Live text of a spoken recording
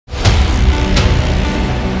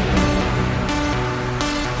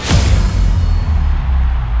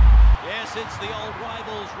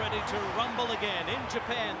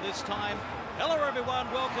this time. Hello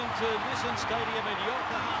everyone, welcome to Nissan Stadium in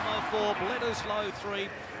Yokohama for Bledisloe 3,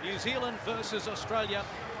 New Zealand versus Australia.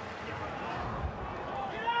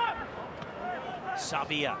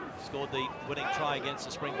 Savia scored the winning try against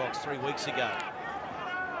the Springboks 3 weeks ago.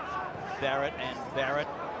 Barrett and Barrett.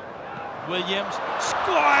 Williams,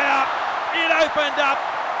 Squire, it opened up,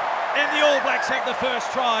 and the All Blacks have the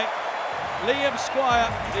first try. Liam Squire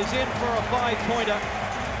is in for a 5-pointer.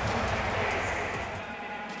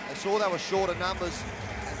 They saw they were shorter numbers,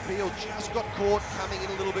 and Beale just got caught coming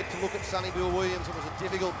in a little bit to look at Sonny Bill Williams. It was a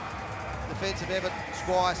difficult defensive effort.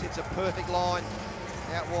 Squire hits a perfect line,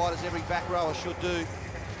 out wide as every back rower should do.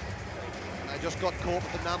 They just got caught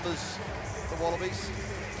with the numbers, the Wallabies.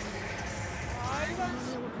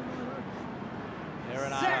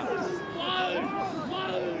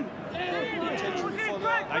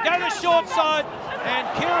 They go to the short side, and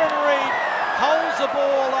Kieran Reid holds the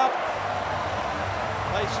ball up.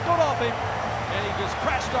 They stood off him, and he just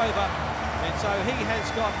crashed over. And so he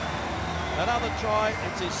has got another try.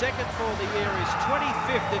 It's his second for the year, his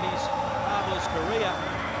 25th in his marvellous career.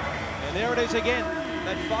 And there it is again,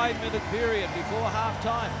 that 5-minute period before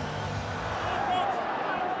half-time.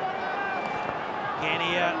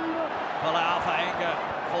 Genia, Palau for anger,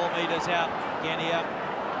 4 metres out. Genia,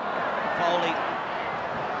 Foley.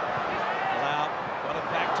 Palau got it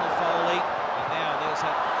back to Foley. And now there's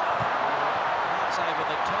a pass over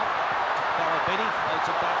the top to Barabini, floats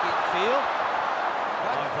it back in field.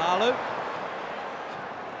 Valu.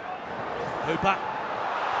 Hooper.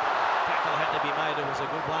 Tackle had to be made, it was a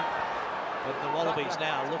good one. But the Wallabies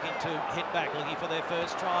now looking to hit back, looking for their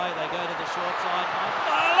first try. They go to the short side.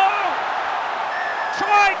 Valu!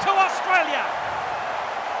 Try to Australia!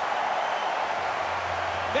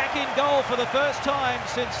 Back in goal for the first time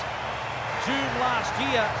since June last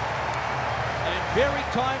year. And very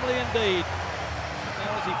timely indeed.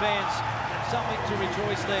 Now Aussie fans have something to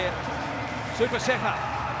rejoice there. Super Sefa.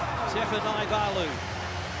 Sefa Naivalu.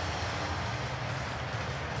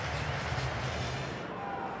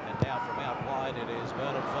 And now from out wide it is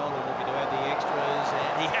Bernard Foley looking to add the extras,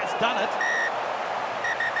 and he has done it.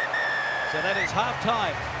 So that is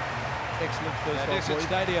half-time. Excellent first at Nissan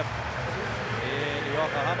Stadium in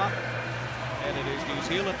Yokohama. And it is New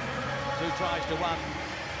Zealand, 2 tries to 1.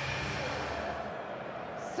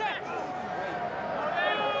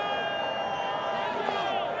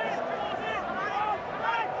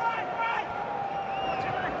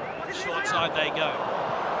 Short side they go.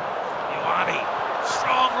 Ioane,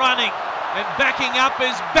 strong running, and backing up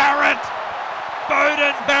is Barrett.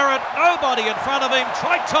 Beauden Barrett, nobody in front of him.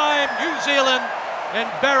 Try time, New Zealand, and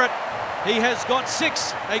Barrett, he has got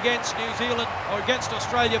 6 against New Zealand, or against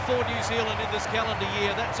Australia for New Zealand in this calendar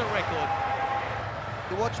year. That's a record.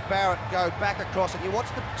 You watch Barrett go back across, and you watch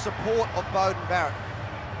the support of Beauden Barrett.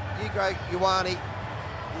 Hugo Ioane,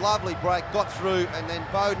 lovely break, got through, and then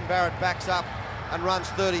Beauden Barrett backs up and runs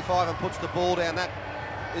 35 and puts the ball down. That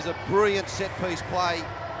is a brilliant set-piece play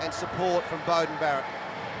and support from Beauden Barrett.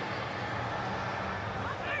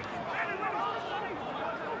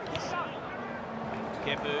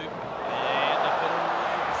 Kepu, and a bit of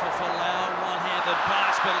room for Folau, one-handed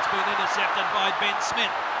pass, but it's been intercepted by Ben Smith.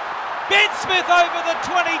 Ben Smith over the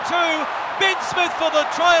 22, Ben Smith for the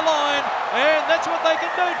try line, and that's what they can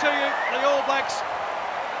do to you, the All Blacks.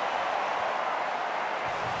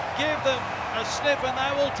 Give them a sniff and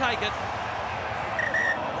they will take it.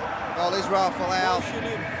 Well, Israel Folau,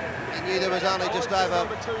 he knew there was only just over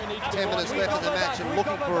 10 minutes left in the match and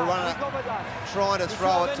looking for a runner, trying to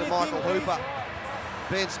throw it to Michael Hooper.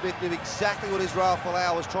 Ben Smith knew exactly what Israel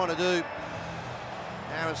Folau was trying to do.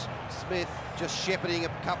 Aaron Smith just shepherding a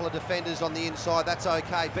couple of defenders on the inside. That's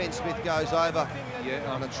okay. Ben Smith goes over.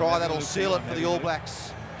 Yeah, on a try that'll seal it for the All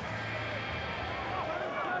Blacks.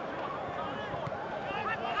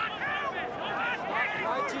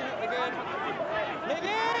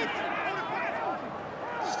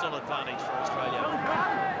 Still advantage for Australia.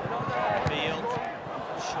 Field,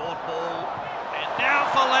 short ball, and now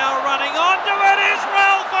Folau running onto it.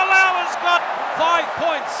 Israel Folau has got 5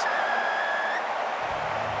 points.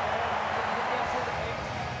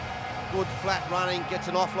 Good flat running, gets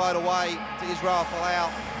an offload away to Israel Folau.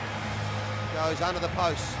 Goes under the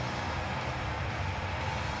post.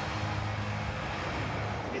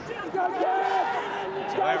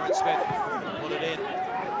 So Aaron Smith put it in.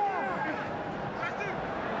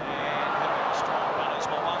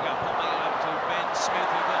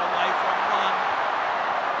 Smith, who got away from 1,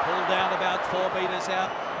 pulled down about 4 metres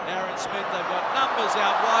out. Aaron Smith, they've got numbers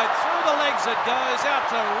out wide, through the legs it goes, out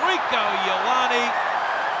to Rieko Ioane.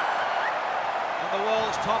 And the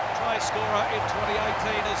world's top try scorer in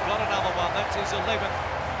 2018 has got another one. That's his 11th.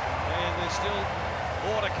 there's still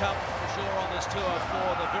more to come for sure on this tour for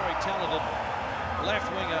the very talented left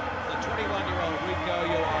winger, the 21-year-old Rico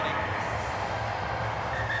Ioane.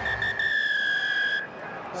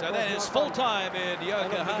 So that is full time in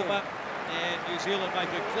Yokohama, and New Zealand make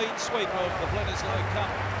a clean sweep of the Bledisloe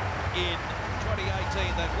Cup in 2018.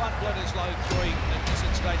 They won Bledisloe 3 at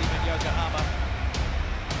Nissan Stadium in Yokohama.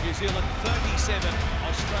 New Zealand 37,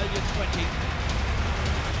 Australia 20.